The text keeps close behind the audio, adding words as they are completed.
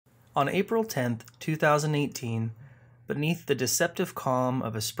On April 10th, 2018, beneath the deceptive calm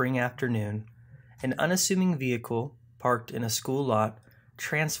of a spring afternoon, an unassuming vehicle, parked in a school lot,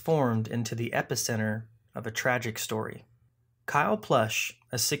 transformed into the epicenter of a tragic story. Kyle Plush,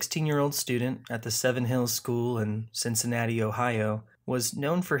 a 16-year-old student at the Seven Hills School in Cincinnati, Ohio, was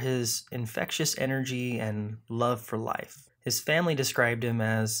known for his infectious energy and love for life. His family described him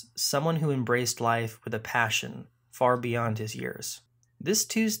as someone who embraced life with a passion far beyond his years. This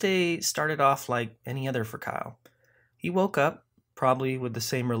Tuesday started off like any other for Kyle. He woke up, probably with the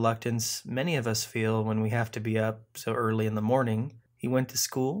same reluctance many of us feel when we have to be up so early in the morning. He went to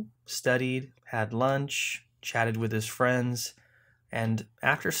school, studied, had lunch, chatted with his friends, and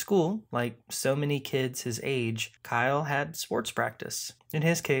after school, like so many kids his age, Kyle had sports practice, in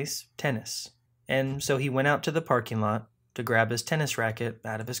his case, tennis. And so he went out to the parking lot to grab his tennis racket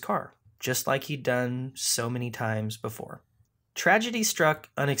out of his car, just like he'd done so many times before. Tragedy struck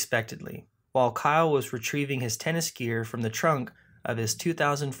unexpectedly while Kyle was retrieving his tennis gear from the trunk of his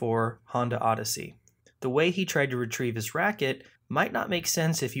 2004 Honda Odyssey. The way he tried to retrieve his racket might not make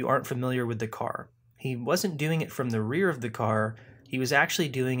sense if you aren't familiar with the car. He wasn't doing it from the rear of the car, he was actually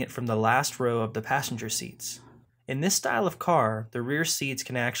doing it from the last row of the passenger seats. In this style of car, the rear seats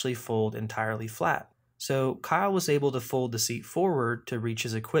can actually fold entirely flat, so Kyle was able to fold the seat forward to reach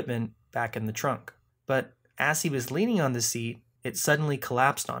his equipment back in the trunk. But as he was leaning on the seat, it suddenly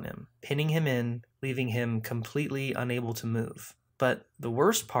collapsed on him, pinning him in, leaving him completely unable to move. But the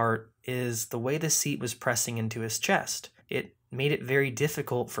worst part is the way the seat was pressing into his chest. It made it very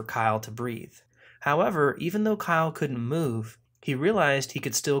difficult for Kyle to breathe. However, even though Kyle couldn't move, he realized he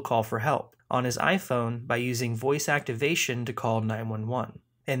could still call for help on his iPhone by using voice activation to call 911.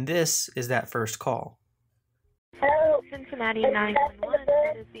 And this is that first call. Hello, Cincinnati 911. What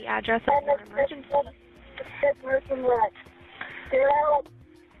is the address of your emergency?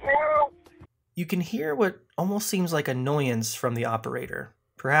 Help! You can hear what almost seems like annoyance from the operator,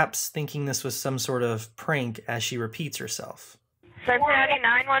 perhaps thinking this was some sort of prank as she repeats herself. Cincinnati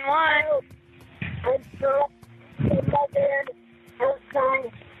 911. I'm stuck in my bed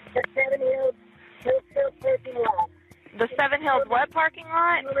outside the Seven Hills Hotel parking lot. The Seven Hills what parking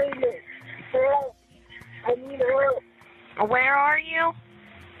lot? Help! I need help. Where are you?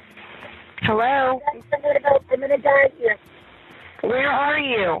 Hello? I'm gonna die here. Where are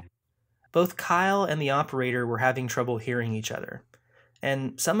you? Both Kyle and the operator were having trouble hearing each other.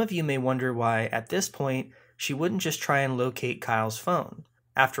 And some of you may wonder why, at this point, she wouldn't just try and locate Kyle's phone.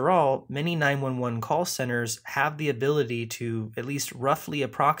 After all, many 911 call centers have the ability to at least roughly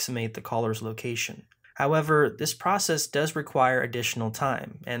approximate the caller's location. However, this process does require additional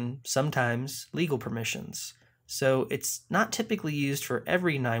time, and sometimes legal permissions. So it's not typically used for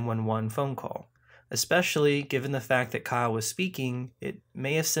every 911 phone call. Especially given the fact that Kyle was speaking, it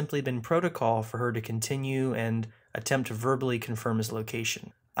may have simply been protocol for her to continue and attempt to verbally confirm his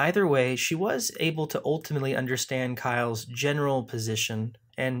location. Either way, she was able to ultimately understand Kyle's general position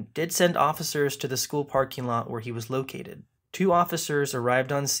and did send officers to the school parking lot where he was located. 2 officers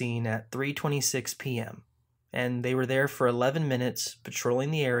arrived on scene at 3:26 p.m., and they were there for 11 minutes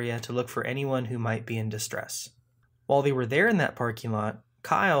patrolling the area to look for anyone who might be in distress. While they were there in that parking lot,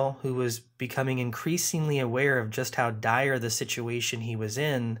 Kyle, who was becoming increasingly aware of just how dire the situation he was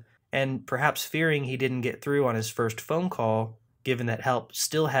in, and perhaps fearing he didn't get through on his first phone call, given that help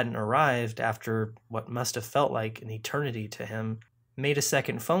still hadn't arrived after what must have felt like an eternity to him, made a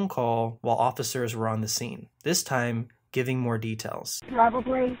second phone call while officers were on the scene, this time giving more details.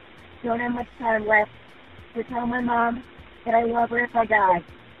 Probably don't have much time left to tell my mom that I love her if I die.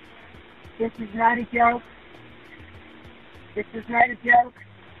 This is not a joke. This is not a joke.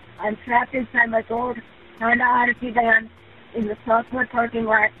 I'm trapped inside my gold Honda Odyssey van in the Southwood parking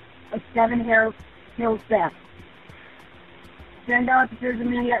lot of Seven Hills Beth. Send officers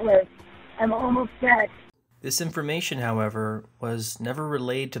immediately. I'm almost dead. This information, however, was never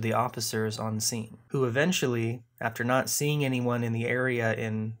relayed to the officers on scene, who eventually, after not seeing anyone in the area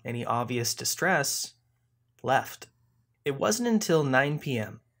in any obvious distress, left. It wasn't until 9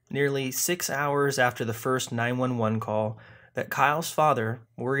 p.m., nearly 6 hours after the first 911 call, that Kyle's father,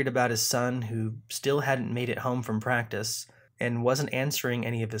 worried about his son who still hadn't made it home from practice and wasn't answering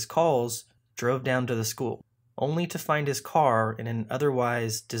any of his calls, drove down to the school, only to find his car in an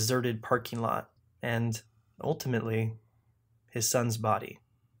otherwise deserted parking lot and, ultimately, his son's body.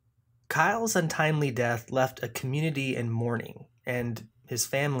 Kyle's untimely death left a community in mourning and his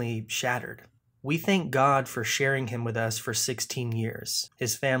family shattered. We thank God for sharing him with us for 16 years,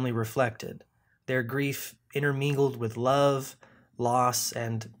 his family reflected, their grief intermingled with love, loss,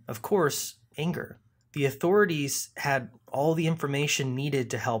 and, of course, anger. The authorities had all the information needed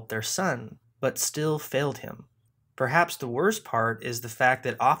to help their son, but still failed him. Perhaps the worst part is the fact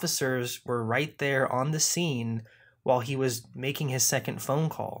that officers were right there on the scene while he was making his second phone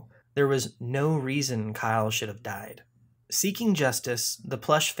call. There was no reason Kyle should have died. Seeking justice, the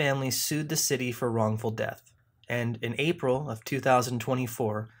Plush family sued the city for wrongful death, and in April of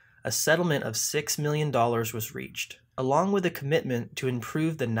 2024, a settlement of $6 million was reached, along with a commitment to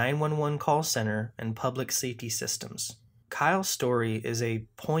improve the 911 call center and public safety systems. Kyle's story is a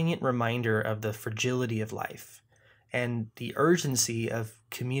poignant reminder of the fragility of life and the urgency of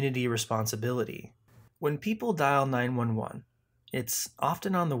community responsibility. When people dial 911, it's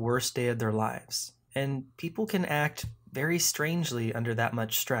often on the worst day of their lives, and people can act very strangely under that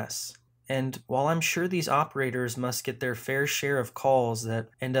much stress. And while I'm sure these operators must get their fair share of calls that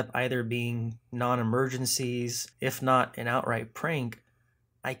end up either being non-emergencies, if not an outright prank,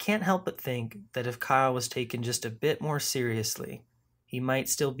 I can't help but think that if Kyle was taken just a bit more seriously, he might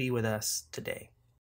still be with us today.